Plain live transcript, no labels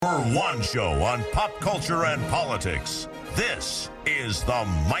one show on pop culture and politics. This is The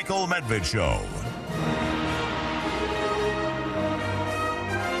Michael Medved Show.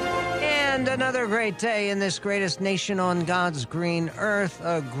 And another great day in this greatest nation on God's green earth.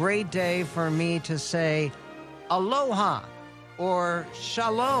 A great day for me to say aloha or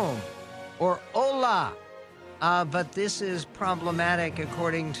shalom or hola. But this is problematic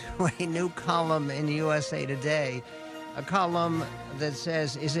according to a new column in USA Today. A column that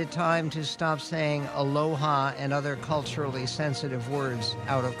says, is it time to stop saying aloha and other culturally sensitive words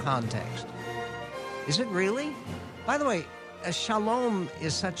out of context? Is it really? By the way, shalom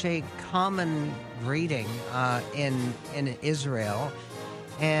is such a common greeting in Israel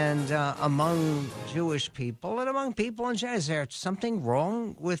and among Jewish people and among people in general. Is there something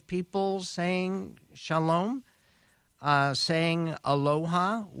wrong with people saying shalom? Saying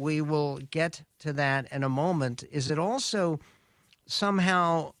aloha? We will get to that in a moment. Is it also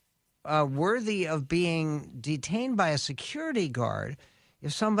somehow worthy of being detained by a security guard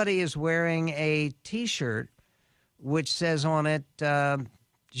if somebody is wearing a T-shirt which says on it,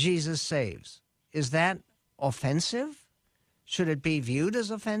 Jesus saves? Is that offensive? Should it be viewed as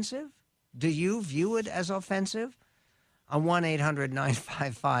offensive? Do you view it as offensive? On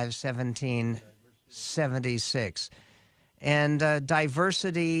 1-800-955-1776. And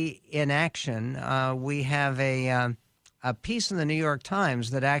diversity in action, we have a piece in the New York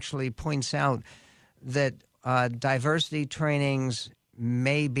Times that actually points out that diversity trainings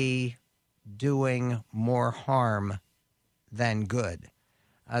may be doing more harm than good.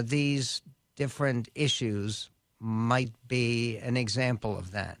 These different issues might be an example of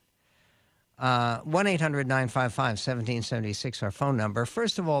that. 1-800-955-1776, our phone number.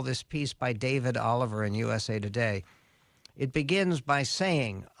 First of all, this piece by David Oliver in USA Today. It begins by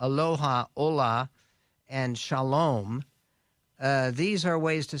saying aloha, hola, and shalom. These are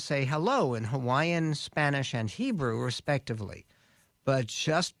ways to say hello in Hawaiian, Spanish, and Hebrew, respectively. But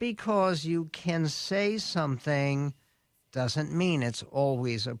just because you can say something doesn't mean it's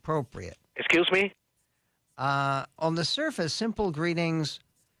always appropriate. Excuse me? On the surface, simple greetings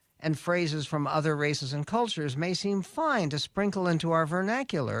and phrases from other races and cultures may seem fine to sprinkle into our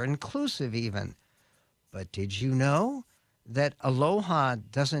vernacular, inclusive even. But did you know that aloha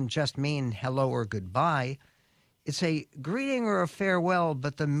doesn't just mean hello or goodbye? It's a greeting or a farewell,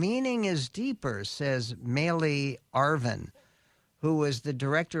 but the meaning is deeper, says Maile Arvin, who is the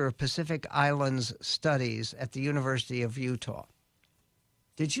director of Pacific Islands Studies at the University of Utah.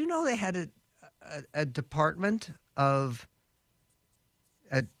 Did you know they had a department of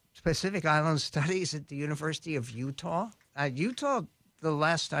Pacific Islands Studies at the University of Utah? Utah, the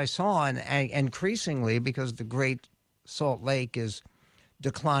last I saw, and increasingly, because the Great Salt Lake is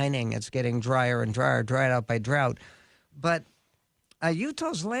declining, it's getting drier and drier, dried out by drought. But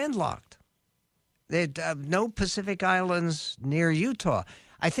Utah's landlocked. There no Pacific Islands near Utah.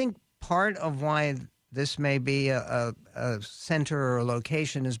 I think part of why this may be a center or a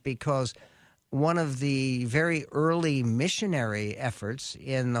location is because one of the very early missionary efforts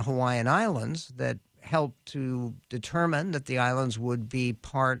in the Hawaiian Islands that helped to determine that the islands would be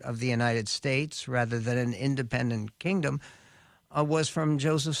part of the United States rather than an independent kingdom was from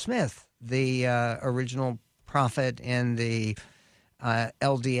Joseph Smith, the original prophet in the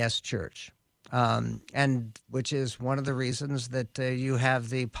LDS Church. And which is one of the reasons that you have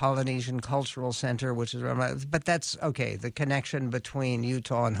the Polynesian Cultural Center, which is, but that's okay, the connection between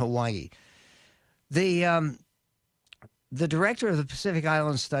Utah and Hawaii. The director of the Pacific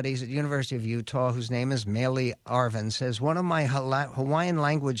Islands Studies at the University of Utah, whose name is Maile Arvin, says, one of my Hawaiian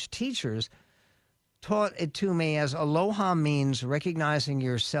language teachers taught it to me as aloha means recognizing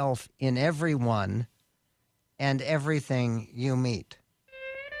yourself in everyone and everything you meet.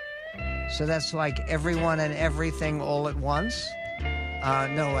 So that's like everyone and everything all at once?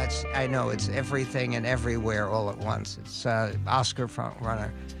 No, I know it's everything and everywhere all at once. It's Oscar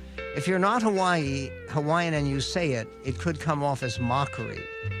frontrunner. If you're not Hawaiian and you say it, it could come off as mockery,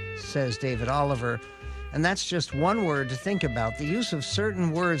 says David Oliver. And that's just one word to think about. The use of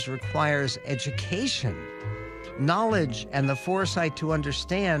certain words requires education, knowledge, and the foresight to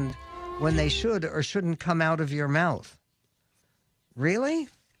understand when they should or shouldn't come out of your mouth. Really?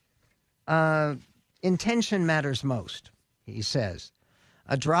 Intention matters most, he says.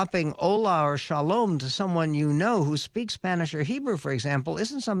 Dropping hola or shalom to someone you know who speaks Spanish or Hebrew, for example,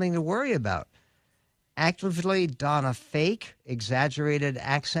 isn't something to worry about. Actively don a fake, exaggerated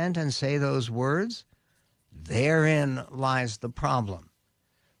accent and say those words, therein lies the problem.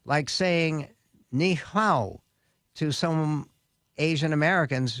 Like saying ni hao to some Asian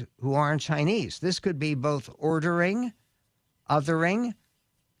Americans who aren't Chinese. This could be both ordering, othering,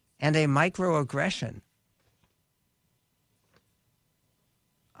 and a microaggression.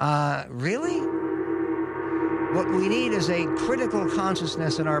 Really? What we need is a critical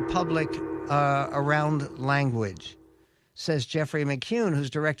consciousness in our public around language, says Jeffrey McCune, who's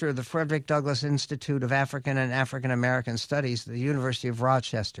director of the Frederick Douglass Institute of African and African American Studies at the University of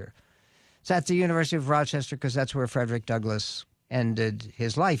Rochester. It's at the University of Rochester because that's where Frederick Douglass ended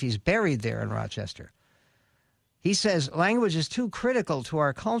his life. He's buried there in Rochester. He says language is too critical to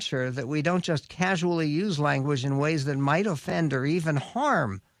our culture that we don't just casually use language in ways that might offend or even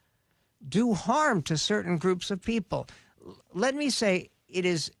do harm to certain groups of people. Let me say, it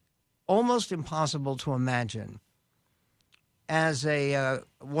is almost impossible to imagine as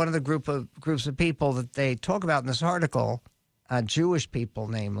one of the groups of people that they talk about in this article, Jewish people,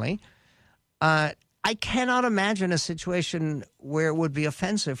 namely. I cannot imagine a situation where it would be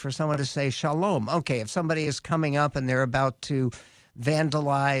offensive for someone to say shalom. Okay, if somebody is coming up and they're about to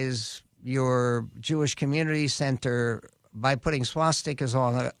vandalize your Jewish community center by putting swastikas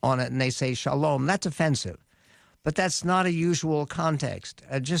on it and they say shalom, that's offensive. But that's not a usual context.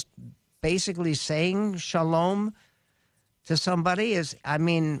 Just basically saying shalom to somebody is, I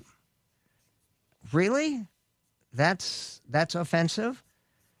mean, really? That's offensive?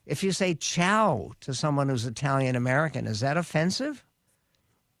 If you say ciao to someone who's Italian American, is that offensive?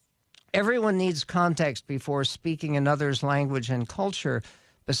 Everyone needs context before speaking another's language and culture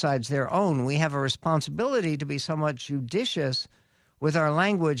besides their own. We have a responsibility to be somewhat judicious with our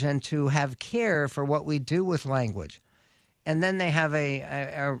language and to have care for what we do with language. And then they have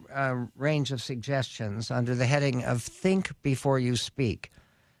a range of suggestions under the heading of think before you speak.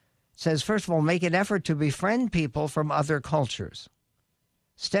 It says, first of all, make an effort to befriend people from other cultures.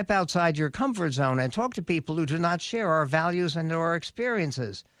 Step outside your comfort zone and talk to people who do not share our values and our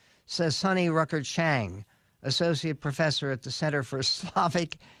experiences, says Sunny Ruckert-Chang, Associate Professor at the Center for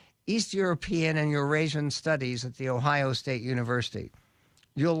Slavic, East European, and Eurasian Studies at The Ohio State University.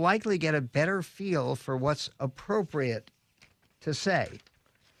 You'll likely get a better feel for what's appropriate to say.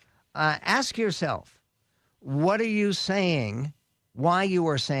 Ask yourself, what are you saying, why you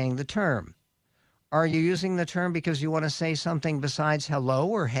are saying the term? Are you using the term because you want to say something besides hello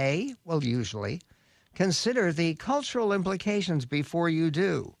or hey? Well, usually. Consider the cultural implications before you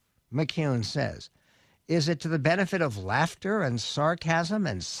do, McCune says. Is it to the benefit of laughter and sarcasm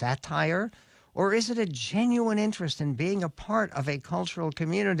and satire? Or is it a genuine interest in being a part of a cultural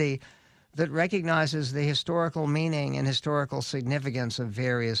community that recognizes the historical meaning and historical significance of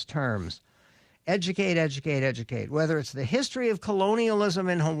various terms? Educate, educate, educate. Whether it's the history of colonialism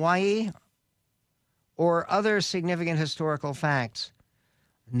in Hawaii or other significant historical facts,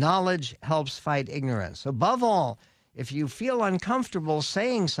 knowledge helps fight ignorance. Above all, if you feel uncomfortable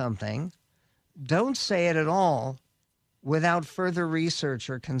saying something, don't say it at all without further research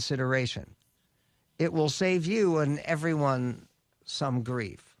or consideration. It will save you and everyone some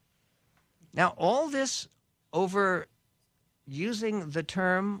grief. Now, all this over using the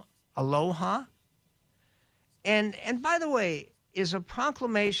term aloha, and by the way, is a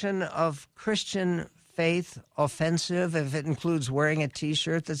proclamation of Christian faith offensive if it includes wearing a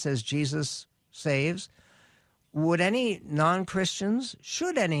T-shirt that says Jesus saves? Should any non-Christians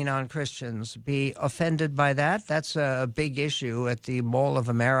be offended by that? That's a big issue at the Mall of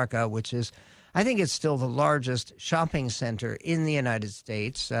America, which is, I think it's still the largest shopping center in the United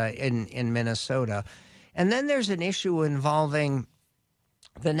States, in Minnesota. And then there's an issue involving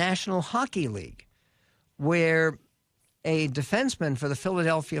the National Hockey League, where a defenseman for the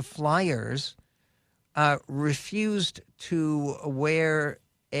Philadelphia Flyers refused to wear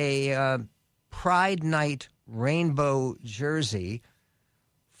a Pride Night rainbow jersey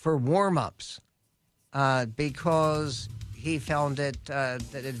for warm-ups because he found it that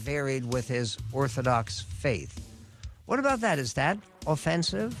it varied with his Orthodox faith. What about that? Is that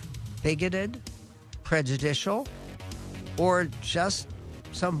offensive, bigoted, prejudicial, or just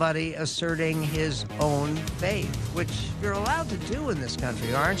somebody asserting his own faith, which you're allowed to do in this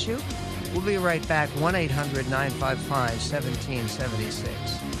country, aren't you? We'll be right back.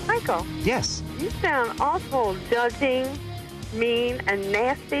 1-800-955-1776. Michael. Yes. You sound awful judging, mean, and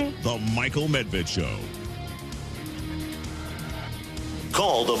nasty. The Michael Medved Show.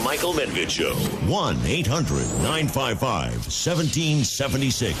 Call The Michael Medved Show.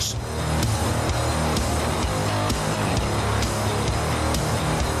 1-800-955-1776.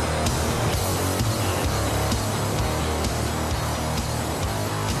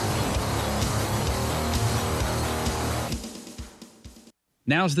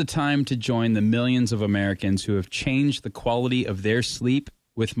 Now's the time to join the millions of Americans who have changed the quality of their sleep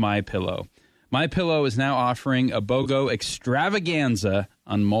with MyPillow. MyPillow is now offering a BOGO extravaganza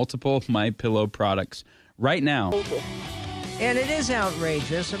on multiple MyPillow products right now. And it is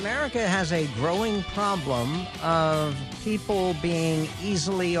outrageous. America has a growing problem of people being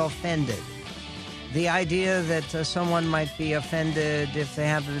easily offended. The idea that someone might be offended if they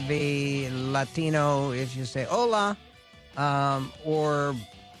happen to be Latino, if you say hola, or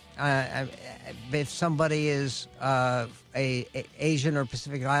if somebody is a Asian or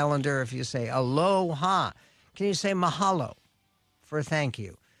Pacific Islander, if you say aloha. Can you say mahalo for thank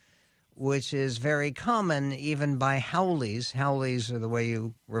you? Which is very common even by haoles. Haoles are the way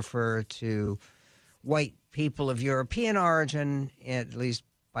you refer to white people of European origin, at least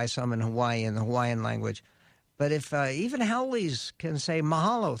by some in Hawaii, in the Hawaiian language. But if even haoles can say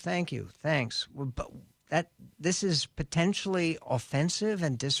mahalo, thank you, thanks, but this is potentially offensive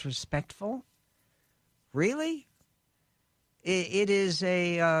and disrespectful? Really? It is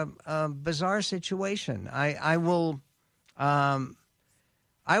a bizarre situation. I will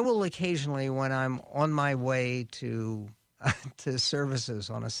occasionally, when I'm on my way to to services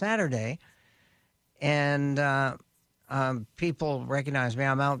on a Saturday, and people recognize me.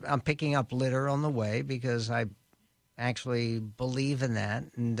 I'm picking up litter on the way because I actually believe in that,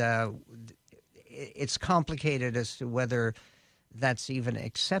 and it's complicated as to whether that's even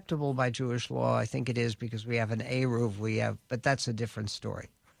acceptable by Jewish law. I think it is because we have an Eruv, but that's a different story.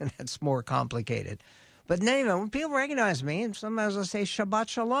 That's more complicated. But anyway, when people recognize me, and sometimes I'll say Shabbat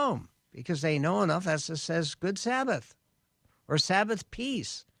Shalom because they know enough. That just says Good Sabbath or Sabbath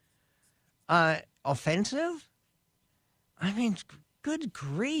Peace. Offensive? I mean, good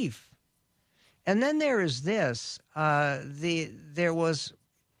grief. And then there is this. There was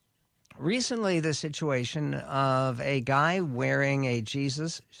recently the situation of a guy wearing a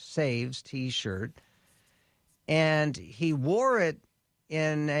Jesus Saves T-shirt, and he wore it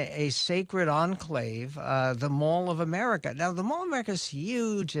in a sacred enclave, the Mall of America. Now, the Mall of America is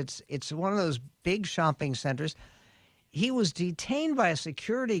huge. It's one of those big shopping centers. He was detained by a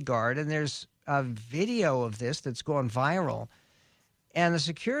security guard, and there's a video of this that's gone viral. And the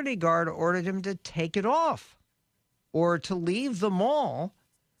security guard ordered him to take it off or to leave the mall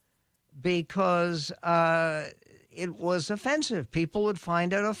because it was offensive. People would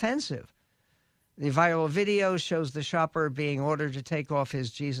find it offensive. The viral video shows the shopper being ordered to take off his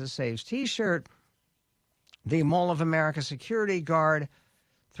Jesus Saves T-shirt. The Mall of America security guard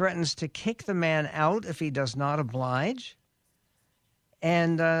threatens to kick the man out if he does not oblige.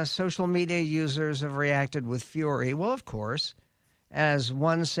 And social media users have reacted with fury. Well, of course, as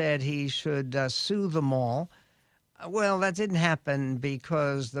one said he should sue the mall. Well, that didn't happen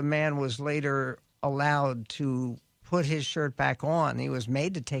because the man was later allowed to put his shirt back on. He was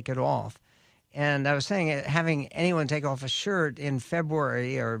made to take it off. And I was saying having anyone take off a shirt in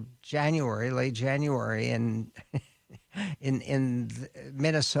February or January, late January in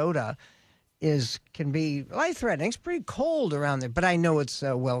Minnesota can be life-threatening. It's pretty cold around there, but I know it's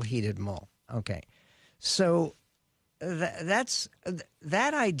a well-heated mall. Okay. So that's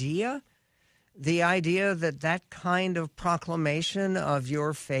that idea, the idea that kind of proclamation of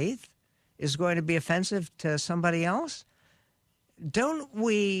your faith is going to be offensive to somebody else. Don't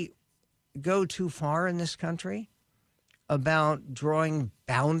we go too far in this country about drawing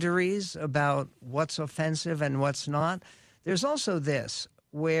boundaries about what's offensive and what's not? There's also this,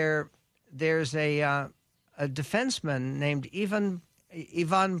 where there's a defenseman named Ivan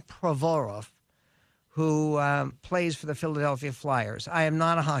Provorov who plays for the Philadelphia Flyers. I am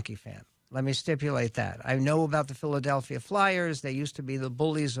not a hockey fan. Let me stipulate that. I know about the Philadelphia Flyers. They used to be the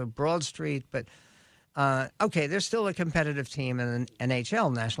bullies of Broad Street, but okay, they're still a competitive team in the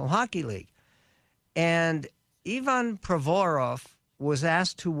NHL, National Hockey League. And Ivan Provorov was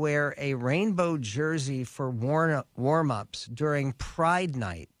asked to wear a rainbow jersey for warm-ups during Pride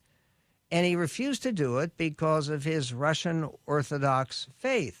Night. And he refused to do it because of his Russian Orthodox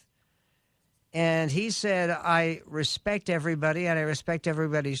faith. And he said, I respect everybody and I respect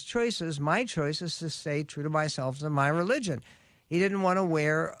everybody's choices. My choice is to stay true to myself and my religion. He didn't want to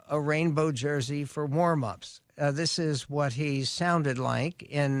wear a rainbow jersey for warm-ups. This is what he sounded like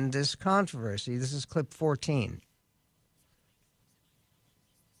in this controversy. This is clip 14.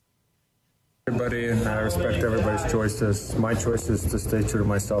 Everybody, and I respect everybody's choices. My choice is to stay true to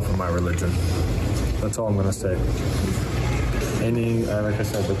myself and my religion. That's all I'm going to say. Like I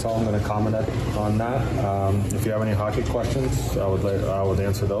said, that's all I'm going to comment on that. If you have any hockey questions, I would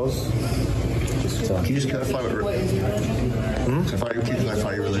answer those. Can you just clarify what can you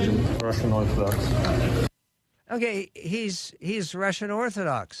clarify your religion? Russian Orthodox. Okay, he's Russian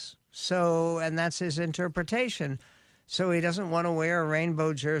Orthodox. So, and that's his interpretation. So he doesn't want to wear a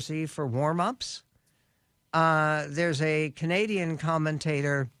rainbow jersey for warm-ups? There's a Canadian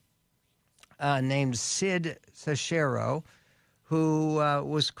commentator named Sid Sachero who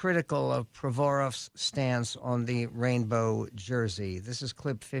was critical of Provorov's stance on the rainbow jersey. This is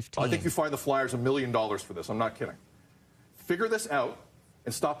clip 15. I think you find the Flyers $1 million for this. I'm not kidding. Figure this out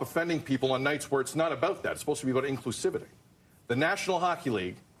and stop offending people on nights where it's not about that. It's supposed to be about inclusivity. The National Hockey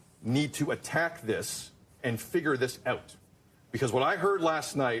League need to attack this and figure this out. Because what I heard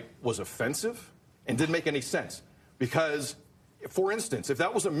last night was offensive and didn't make any sense. Because, for instance, if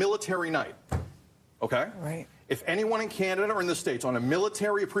that was a military night, okay? Right. If anyone in Canada or in the States on a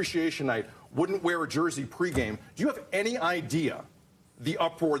military appreciation night wouldn't wear a jersey pregame, do you have any idea the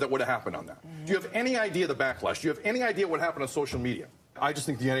uproar that would have happened on that? Do you have any idea the backlash? Do you have any idea what happened on social media? I just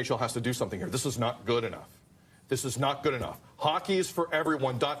think the NHL has to do something here. This is not good enough. This is not good enough. Hockey is for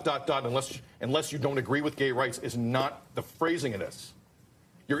everyone, ... unless you don't agree with gay rights is not the phrasing of this.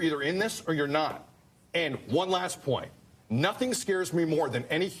 You're either in this or you're not. And one last point. Nothing scares me more than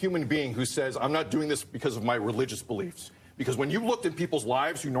any human being who says, I'm not doing this because of my religious beliefs. Because when you looked at people's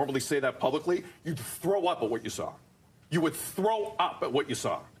lives, you normally say that publicly, you'd throw up at what you saw. You would throw up at what you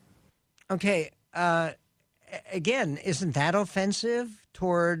saw. Okay. Again, isn't that offensive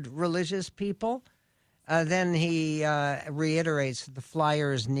toward religious people? Then he reiterates the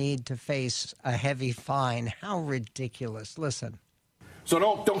Flyers need to face a heavy fine. How ridiculous. Listen. So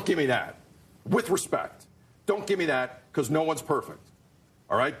don't give me that. With respect. Don't give me that because no one's perfect.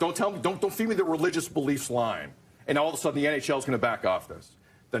 All right? Don't feed me the religious beliefs line. And all of a sudden the NHL is going to back off this.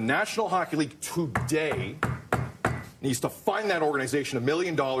 The National Hockey League today needs to find that organization $1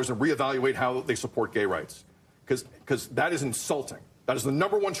 million and reevaluate how they support gay rights. Because that is insulting. That is the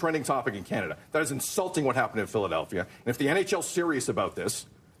 #1 trending topic in Canada. That is insulting what happened in Philadelphia. And if the NHL's serious about this,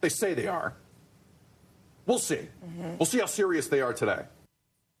 they say they are. We'll see. Mm-hmm. We'll see how serious they are today.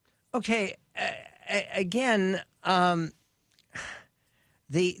 Okay. Again,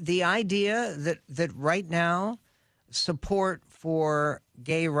 the idea that right now support for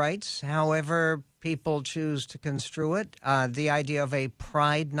gay rights, however people choose to construe it, the idea of a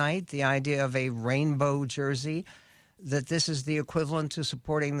pride night, the idea of a rainbow jersey, that this is the equivalent to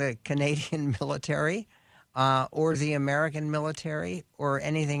supporting the Canadian military or the American military or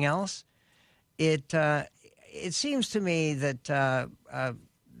anything else. It seems to me that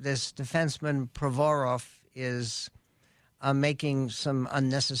this defenseman Provorov is making some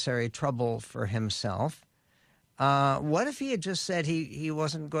unnecessary trouble for himself. What if he had just said he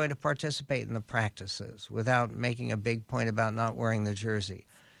wasn't going to participate in the practices without making a big point about not wearing the jersey?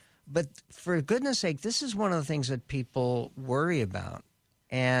 But for goodness sake, this is one of the things that people worry about,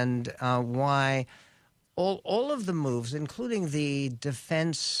 and why all of the moves, including the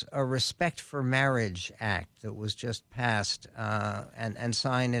Defense Respect for Marriage Act that was just passed and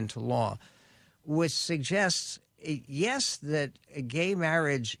signed into law, which suggests, yes, that gay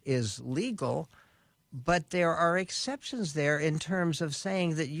marriage is legal, but there are exceptions there in terms of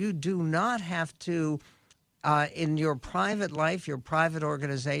saying that you do not have to, in your private life, your private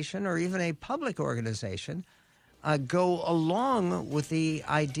organization, or even a public organization, go along with the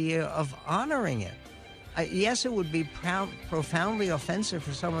idea of honoring it. Yes, it would be profoundly offensive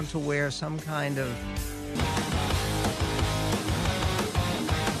for someone to wear some kind of...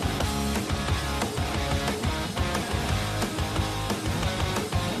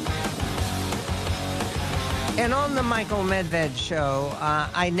 And on the Michael Medved show,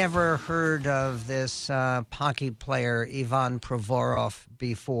 I never heard of this hockey player, Ivan Provorov,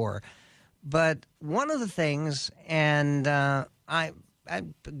 before. But one of the things, and I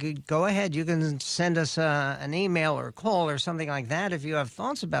go ahead, you can send us an email or a call or something like that if you have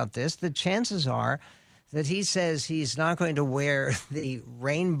thoughts about this. The chances are that he says he's not going to wear the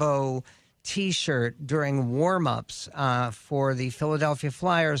rainbow T-shirt during warm-ups for the Philadelphia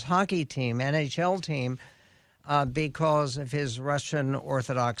Flyers hockey team, NHL team, because of his Russian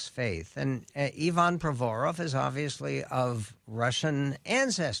Orthodox faith. And Ivan Provorov is obviously of Russian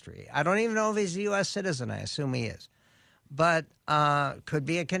ancestry. I don't even know if he's a U.S. citizen. I assume he is. But could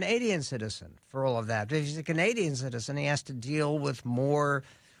be a Canadian citizen for all of that. If he's a Canadian citizen, he has to deal with more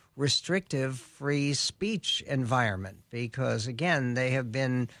restrictive free speech environment because, again, they have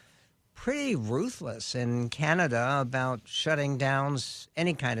been pretty ruthless in Canada about shutting down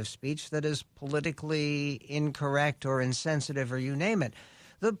any kind of speech that is politically incorrect or insensitive or you name it.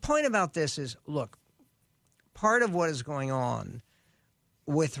 The point about this is, look, part of what is going on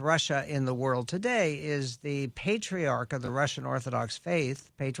with Russia in the world today is the patriarch of the Russian Orthodox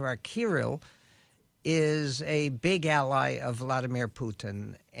faith, Patriarch Kirill, is a big ally of Vladimir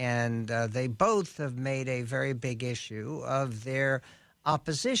Putin, and they both have made a very big issue of their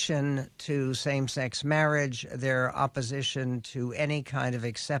opposition to same-sex marriage, their opposition to any kind of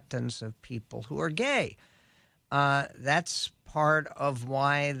acceptance of people who are gay. That's part of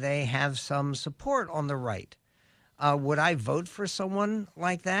why they have some support on the right. Would I vote for someone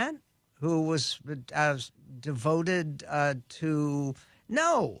like that who was devoted to...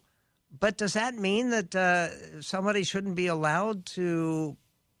 No. But does that mean that somebody shouldn't be allowed to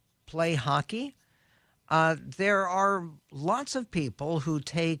play hockey? There are lots of people who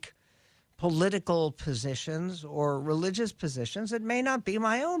take political positions or religious positions. It may not be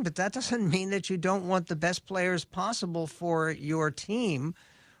my own, but that doesn't mean that you don't want the best players possible for your team,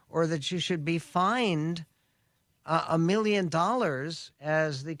 or that you should be fined $1 million,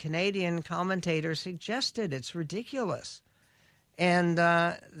 as the Canadian commentator suggested. It's ridiculous. And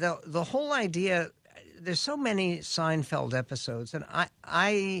the whole idea, there's so many Seinfeld episodes, and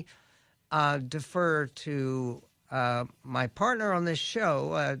I defer to my partner on this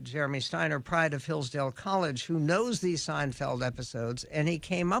show, Jeremy Steiner, Pride of Hillsdale College, who knows these Seinfeld episodes, and he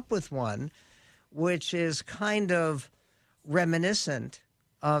came up with one which is kind of reminiscent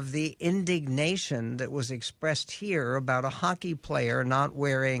of the indignation that was expressed here about a hockey player not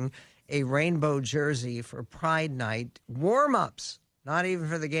wearing a rainbow jersey for Pride Night warm-ups, not even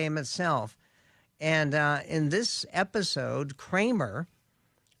for the game itself. And in this episode, Kramer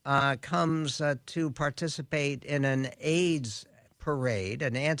comes to participate in an AIDS parade,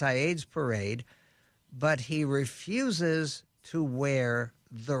 an anti-AIDS parade, but he refuses to wear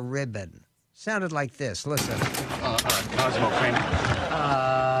the ribbon. Sounded like this. Listen. Cosmo Kramer.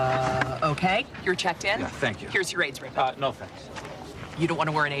 Okay. You're checked in? Yeah, thank you. Here's your AIDS ribbon. No, thanks. You don't want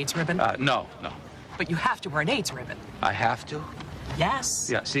to wear an AIDS ribbon? No. But you have to wear an AIDS ribbon. I have to? Yes.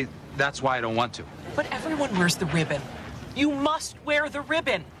 Yeah, see, that's why I don't want to. But everyone wears the ribbon. You must wear the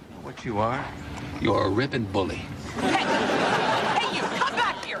ribbon. What you are? You're a ribbon bully. Hey, you, come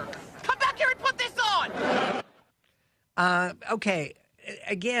back here. Come back here and put this on. Okay.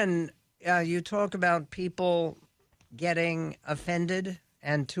 Again, you talk about people getting offended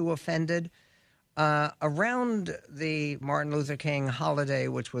and too offended. Around the Martin Luther King holiday,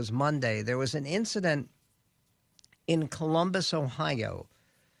 which was Monday, there was an incident in Columbus, Ohio,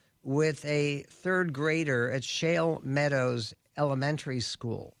 with a third grader at Shale Meadows Elementary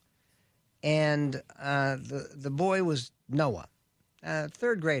School. And the boy was Noah,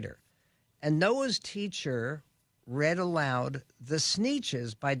 third grader. And Noah's teacher read aloud The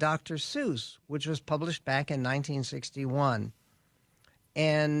Sneetches by Dr. Seuss, which was published back in 1961.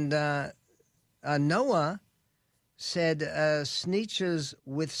 And Noah said Sneetches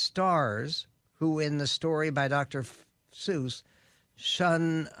with stars, who in the story by Dr. Seuss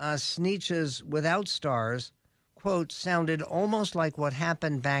shun Sneetches without stars, quote, sounded almost like what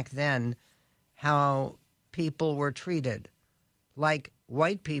happened back then, how people were treated, like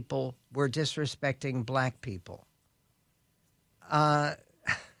white people were disrespecting black people.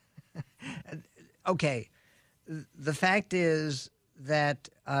 Okay, the fact is that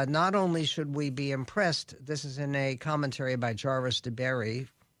not only should we be impressed, this is in a commentary by Jarvis DeBerry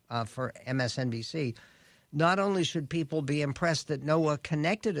for MSNBC, not only should people be impressed that Noah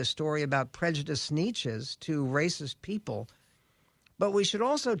connected a story about prejudiced Sneetches to racist people, but we should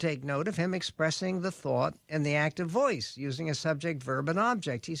also take note of him expressing the thought in the active voice, using a subject, verb, and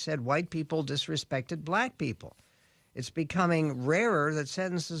object. He said white people disrespected black people. It's becoming rarer that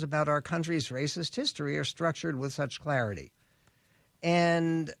sentences about our country's racist history are structured with such clarity.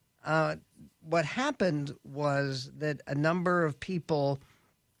 And what happened was that a number of people,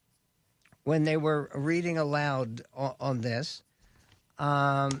 when they were reading aloud on this,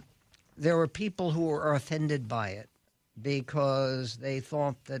 there were people who were offended by it because they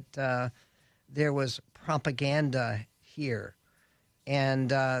thought that there was propaganda here and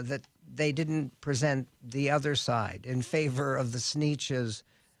that they didn't present the other side in favor of the Sneetches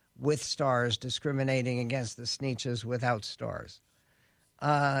with stars, discriminating against the Sneetches without stars.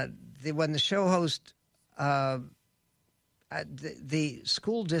 When the show host, the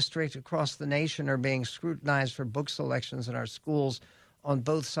school district across the nation are being scrutinized for book selections in our schools on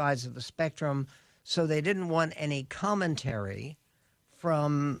both sides of the spectrum, so they didn't want any commentary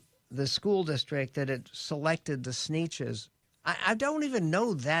from the school district that it selected the Sneetches. I don't even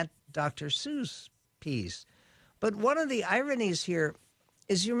know that Dr. Seuss piece. But one of the ironies here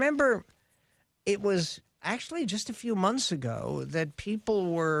is, you remember, it was actually just a few months ago that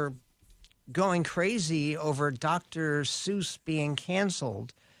people were going crazy over Dr. Seuss being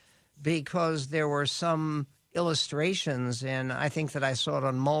canceled because there were some illustrations, and I think that I saw it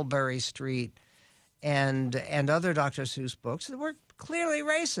on Mulberry Street and other Dr. Seuss books that were clearly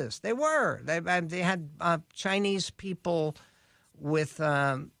racist. They were. They had Chinese people with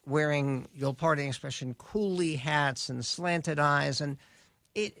wearing, you'll pardon the expression, coolie hats and slanted eyes. And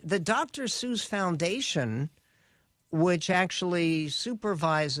the Dr. Seuss Foundation, which actually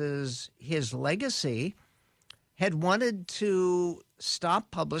supervises his legacy, had wanted to stop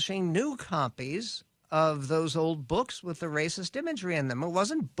publishing new copies of those old books with the racist imagery in them. It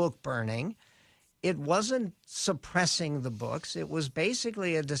wasn't book burning. It wasn't suppressing the books. It was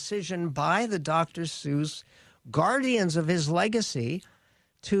basically a decision by the Dr. Seuss guardians of his legacy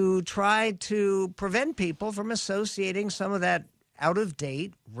to try to prevent people from associating some of that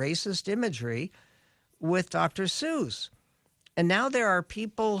out-of-date racist imagery with Dr. Seuss. And now there are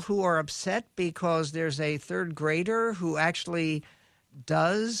people who are upset because there's a third grader who actually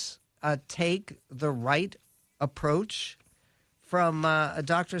does take the right approach from a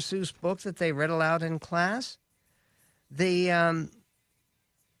Dr. Seuss book that they read aloud in class. The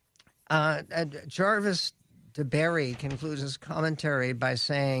Jarvis DeBerry concludes his commentary by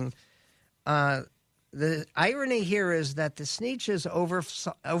saying, the irony here is that the Sneetches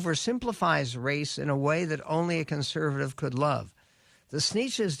oversimplifies race in a way that only a conservative could love. The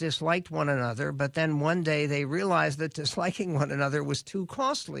Sneetches disliked one another, but then one day they realized that disliking one another was too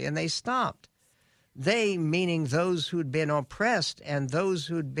costly, and they stopped. They, meaning those who'd been oppressed and those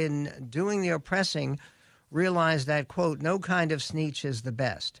who'd been doing the oppressing, realized that, quote, no kind of Sneetch is the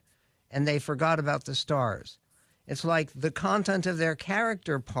best, and they forgot about the stars. It's like the content of their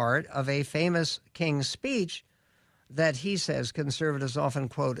character part of a famous King's speech that he says conservatives often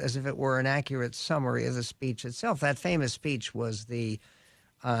quote as if it were an accurate summary of the speech itself. That famous speech was the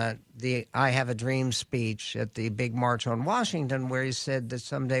I Have a Dream speech at the big march on Washington, where he said that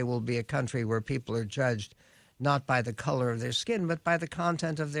someday will be a country where people are judged not by the color of their skin, but by the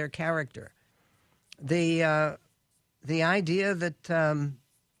content of their character. The idea that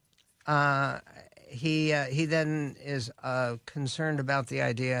he then is concerned about the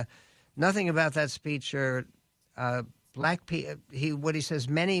idea, nothing about that speech or black people. What he says,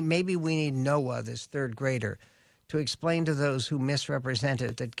 maybe we need Noah, this third grader, to explain to those who misrepresent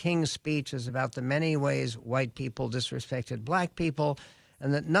it that King's speech is about the many ways white people disrespected black people,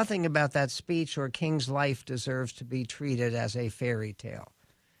 and that nothing about that speech or King's life deserves to be treated as a fairy tale.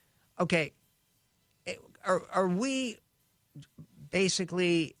 Okay, are we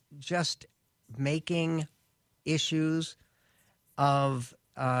basically just making issues of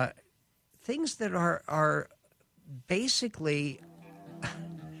things that are basically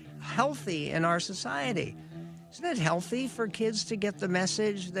healthy in our society? Isn't it healthy for kids to get the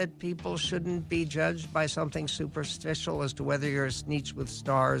message that people shouldn't be judged by something superficial as to whether you're a Sneetch with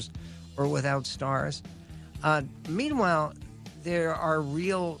stars or without stars? Meanwhile, there are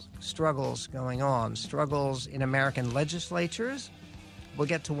real struggles going on, struggles in American legislatures. We'll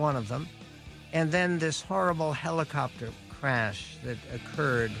get to one of them. And then this horrible helicopter crash that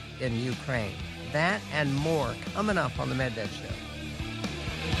occurred in Ukraine. That and more coming up on the Medved Show.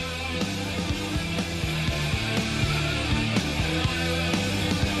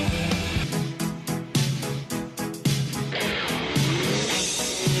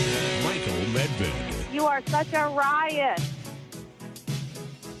 Michael Medved. You are such a riot.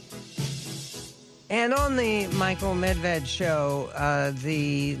 And on the Michael Medved Show,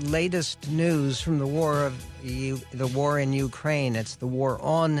 the latest news from the war in Ukraine. It's the war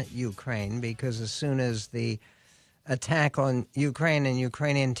on Ukraine, because as soon as the attack on Ukraine and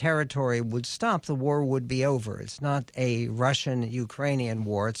Ukrainian territory would stop, the war would be over. It's not a Russian-Ukrainian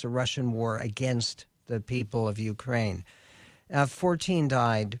war. It's a Russian war against the people of Ukraine. 14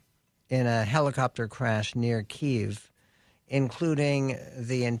 died in a helicopter crash near Kyiv, including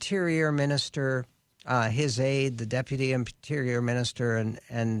the Interior Minister, his aide, the Deputy Interior Minister,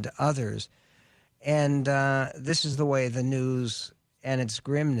 and others. And this is the way the news, and it's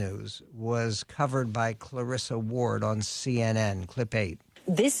grim news, was covered by Clarissa Ward on CNN. Clip 8.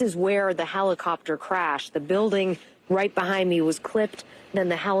 This is where the helicopter crashed. The building right behind me was clipped. Then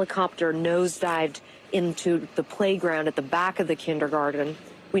the helicopter nosedived into the playground at the back of the kindergarten.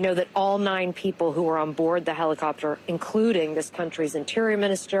 We know that all 9 people who were on board the helicopter, including this country's Interior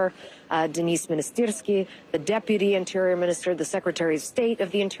Minister, Denis Ministersky, the Deputy Interior Minister, the Secretary of State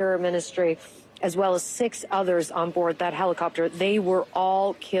of the Interior Ministry, as well as 6 others on board that helicopter, they were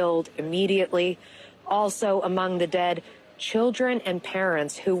all killed immediately. Also among the dead, children and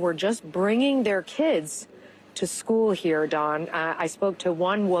parents who were just bringing their kids to school here, Don. I spoke to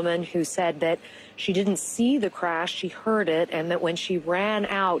one woman who said that she didn't see the crash, she heard it, and that when she ran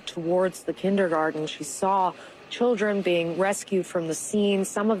out towards the kindergarten, she saw children being rescued from the scene.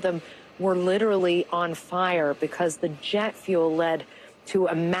 Some of them were literally on fire because the jet fuel led to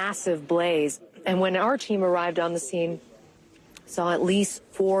a massive blaze. And when our team arrived on the scene, Saw at least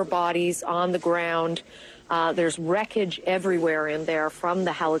 4 bodies on the ground. There's wreckage everywhere in there from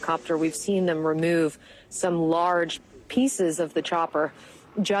the helicopter. We've seen them remove some large pieces of the chopper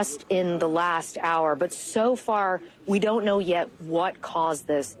just in the last hour. But so far, we don't know yet what caused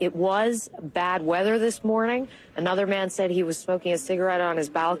this. It was bad weather this morning. Another man said he was smoking a cigarette on his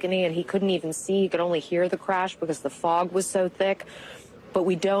balcony and he couldn't even see. He could only hear the crash because the fog was so thick. But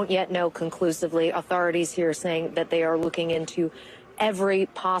we don't yet know conclusively. Authorities here saying that they are looking into every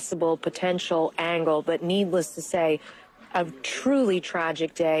possible potential angle. But needless to say, a truly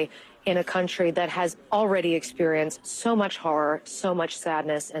tragic day in a country that has already experienced so much horror, so much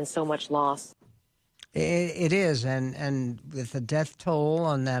sadness, and so much loss. It is, and with the death toll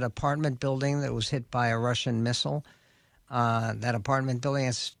on that apartment building that was hit by a Russian missile, that apartment building,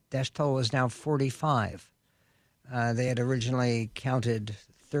 its death toll is now 45. They had originally counted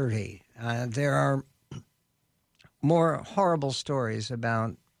 30. There are more horrible stories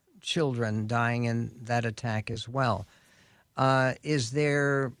about children dying in that attack as well. Is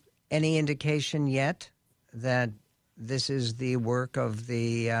there any indication yet that this is the work of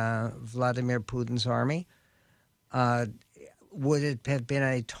the Vladimir Putin's army? Would it have been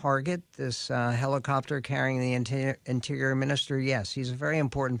a target, this helicopter carrying the interior minister? Yes, he's a very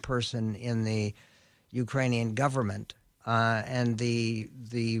important person in the Ukrainian government, and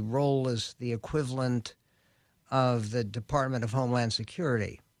the role is the equivalent of the Department of Homeland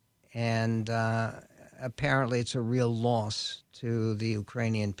Security. And apparently it's a real loss to the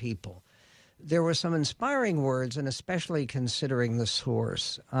Ukrainian people. There were some inspiring words, and especially considering the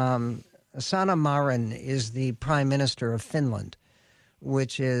source. Sanna Marin is the Prime Minister of Finland,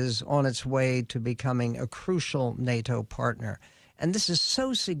 which is on its way to becoming a crucial NATO partner. And this is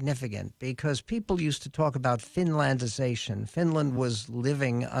so significant because people used to talk about Finlandization. Finland was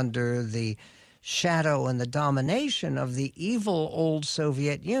living under the shadow and the domination of the evil old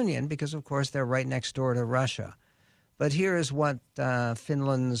Soviet Union because, of course, they're right next door to Russia. But here is what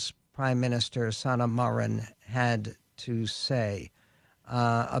Finland's Prime Minister Sanna Marin had to say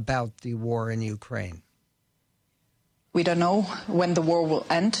about the war in Ukraine. We don't know when the war will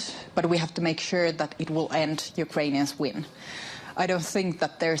end, but we have to make sure that it will end. Ukrainians win. I don't think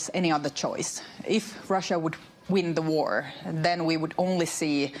that there's any other choice. If Russia would win the war, then we would only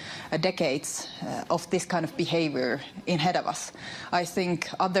see decades of this kind of behavior ahead of us. I think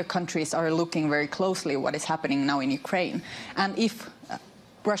other countries are looking very closely what is happening now in Ukraine. And if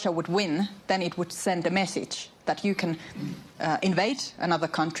Russia would win, then it would send a message that you can invade another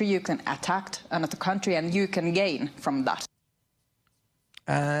country, you can attack another country, and you can gain from that.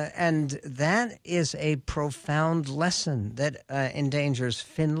 And that is a profound lesson that endangers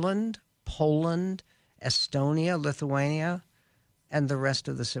Finland, Poland, Estonia, Lithuania, and the rest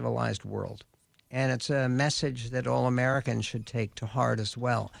of the civilized world. And it's a message that all Americans should take to heart as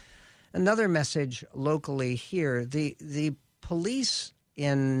well. Another message locally here, the police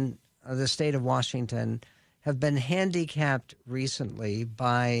in the state of Washington have been handicapped recently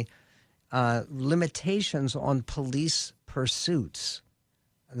by limitations on police pursuits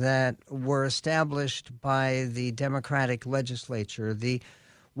that were established by the Democratic legislature. The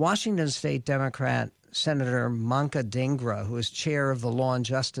Washington State Democrat Senator Manka Dhingra, who is chair of the Law and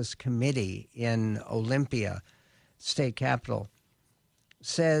Justice Committee in Olympia, state capital,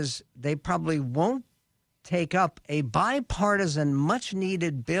 says they probably won't take up a bipartisan,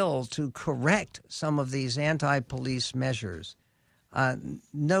 much-needed bill to correct some of these anti-police measures.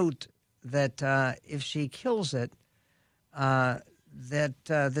 Note that if she kills it,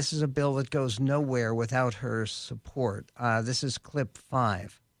 this is a bill that goes nowhere without her support. This is clip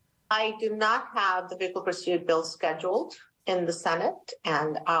 5. I do not have the vehicle pursuit bill scheduled in the Senate,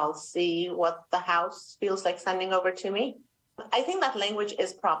 and I'll see what the House feels like sending over to me. I think that language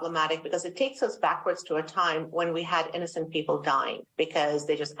is problematic because it takes us backwards to a time when we had innocent people dying because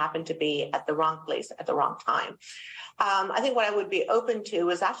they just happened to be at the wrong place at the wrong time. I think what I would be open to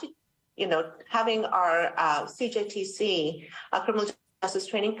is actually, having our CJTC, Criminal Justice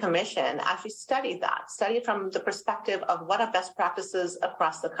Training Commission, actually study from the perspective of what are best practices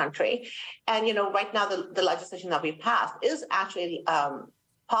across the country. And, right now the legislation that we passed is actually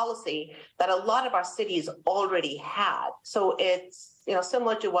policy that a lot of our cities already had. So it's,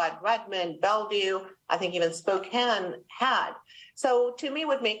 similar to what Redmond, Bellevue, I think even Spokane had. So to me, it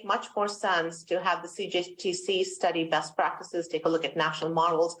would make much more sense to have the CJTC study best practices, take a look at national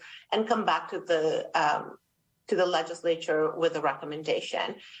models, and come back to the legislature with a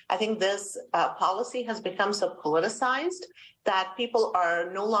recommendation. I think this policy has become so politicized that people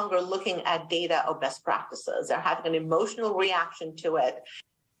are no longer looking at data or best practices. They're having an emotional reaction to it.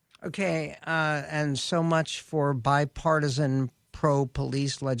 Okay, and so much for bipartisan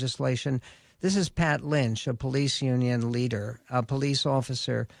pro-police legislation. This is Pat Lynch, a police union leader, a police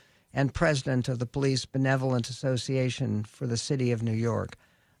officer, and president of the Police Benevolent Association for the city of New York,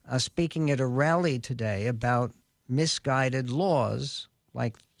 speaking at a rally today about misguided laws,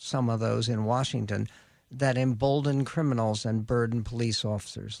 like some of those in Washington, that embolden criminals and burden police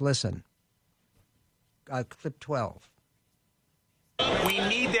officers. Listen, clip 12. We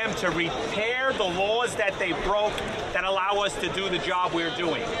need them to repair the laws that they broke that allow us to do the job we're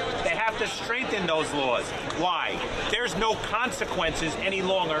doing. They have to strengthen those laws. Why? There's no consequences any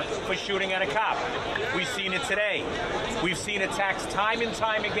longer for shooting at a cop. We've seen it today. We've seen attacks time and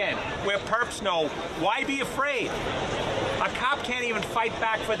time again where perps know, why be afraid? A cop can't even fight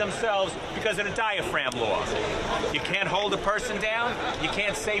back for themselves because of the diaphragm law. You can't hold a person down. You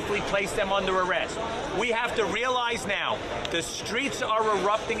can't safely place them under arrest. We have to realize now the streets are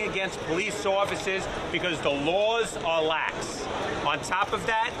erupting against police officers because the laws are lax. On top of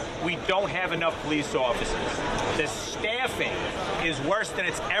that, we don't have enough police officers. The staffing is worse than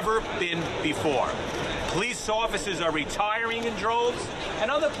it's ever been before. Police officers are retiring in droves,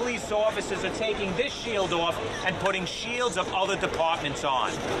 and other police officers are taking this shield off and putting shields of other departments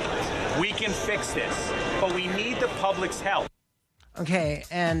on. We can fix this, but we need the public's help. Okay,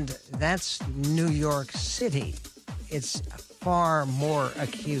 and that's New York City. It's far more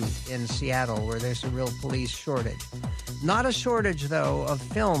acute in Seattle, where there's a real police shortage. Not a shortage, though, of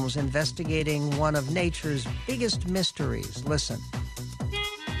films investigating one of nature's biggest mysteries. Listen.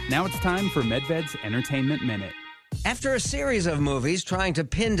 Now it's time for MedVed's Entertainment Minute. After a series of movies trying to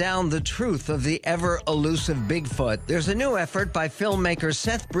pin down the truth of the ever-elusive Bigfoot, there's a new effort by filmmaker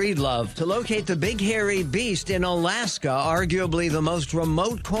Seth Breedlove to locate the big hairy beast in Alaska, arguably the most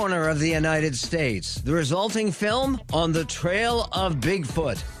remote corner of the United States. The resulting film, On the Trail of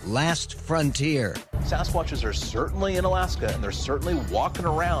Bigfoot, Last Frontier. Sasquatches are certainly in Alaska, and they're certainly walking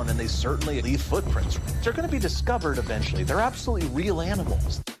around, and they certainly leave footprints. They're going to be discovered eventually. They're absolutely real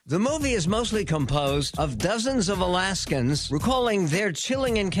animals. The movie is mostly composed of dozens of Alaskans recalling their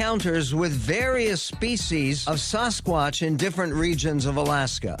chilling encounters with various species of Sasquatch in different regions of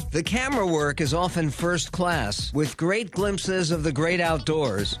Alaska. The camera work is often first class, with great glimpses of the great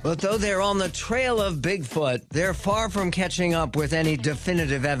outdoors. But though they're on the trail of Bigfoot, they're far from catching up with any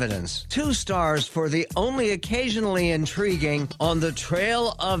definitive evidence. 2 stars for the only occasionally intriguing On the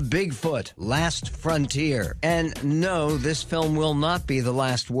Trail of Bigfoot, Last Frontier. And no, this film will not be the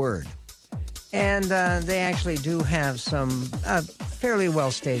last word. And they actually do have some fairly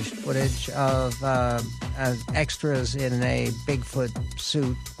well-staged footage of extras in a Bigfoot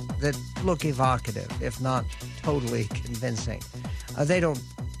suit that look evocative, if not totally convincing. They don't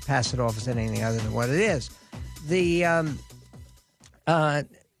pass it off as anything other than what it is.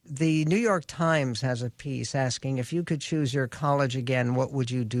 The New York Times has a piece asking, if you could choose your college again, what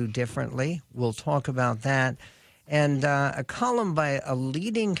would you do differently? We'll talk about that. And a column by a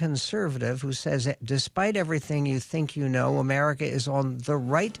leading conservative who says, despite everything you think you know, America is on the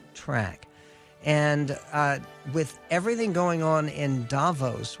right track. And with everything going on in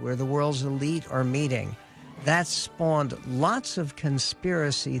Davos, where the world's elite are meeting, that spawned lots of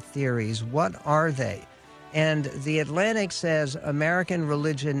conspiracy theories. What are they? And The Atlantic says American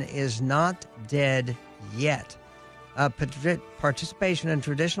religion is not dead yet. Participation in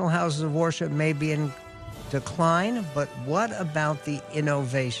traditional houses of worship may be in decline, but what about the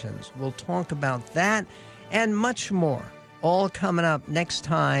innovations? We'll talk about that and much more, all coming up next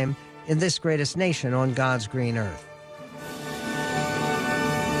time in This Greatest Nation on God's Green Earth.